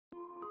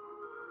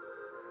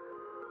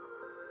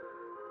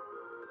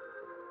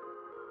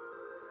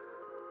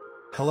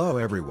Hello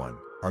everyone,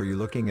 are you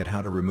looking at how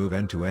to remove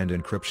end-to-end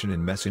encryption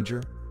in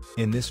Messenger?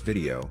 In this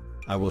video,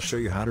 I will show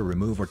you how to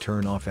remove or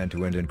turn off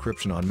end-to-end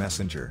encryption on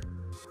Messenger.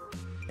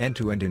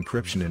 End-to-end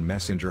encryption in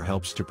Messenger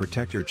helps to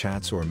protect your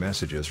chats or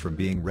messages from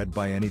being read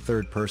by any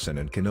third person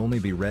and can only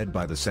be read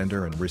by the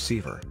sender and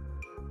receiver.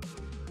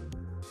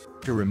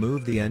 To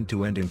remove the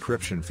end-to-end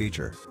encryption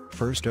feature,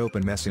 first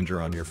open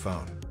Messenger on your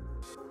phone.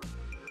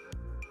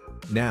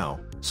 Now,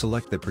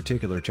 select the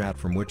particular chat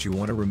from which you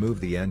want to remove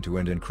the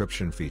end-to-end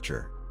encryption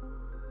feature.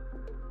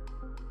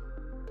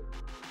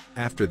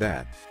 After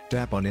that,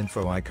 tap on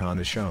info icon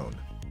as shown.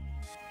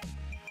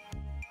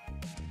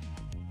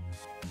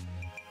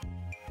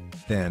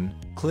 Then,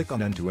 click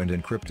on end-to-end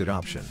encrypted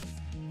option.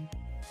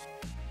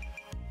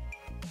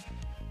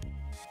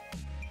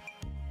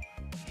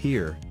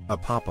 Here, a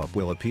pop-up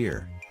will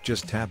appear,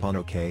 just tap on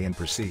OK and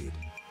proceed.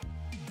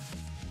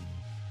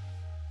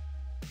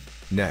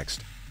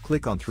 Next,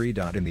 click on three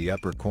dot in the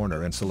upper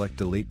corner and select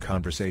Delete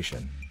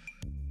Conversation.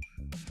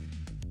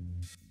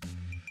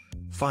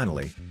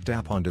 Finally,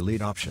 tap on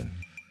Delete option.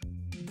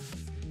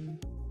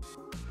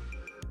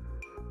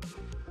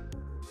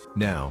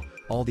 Now,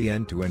 all the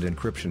end-to-end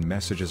encryption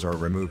messages are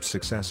removed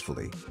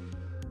successfully.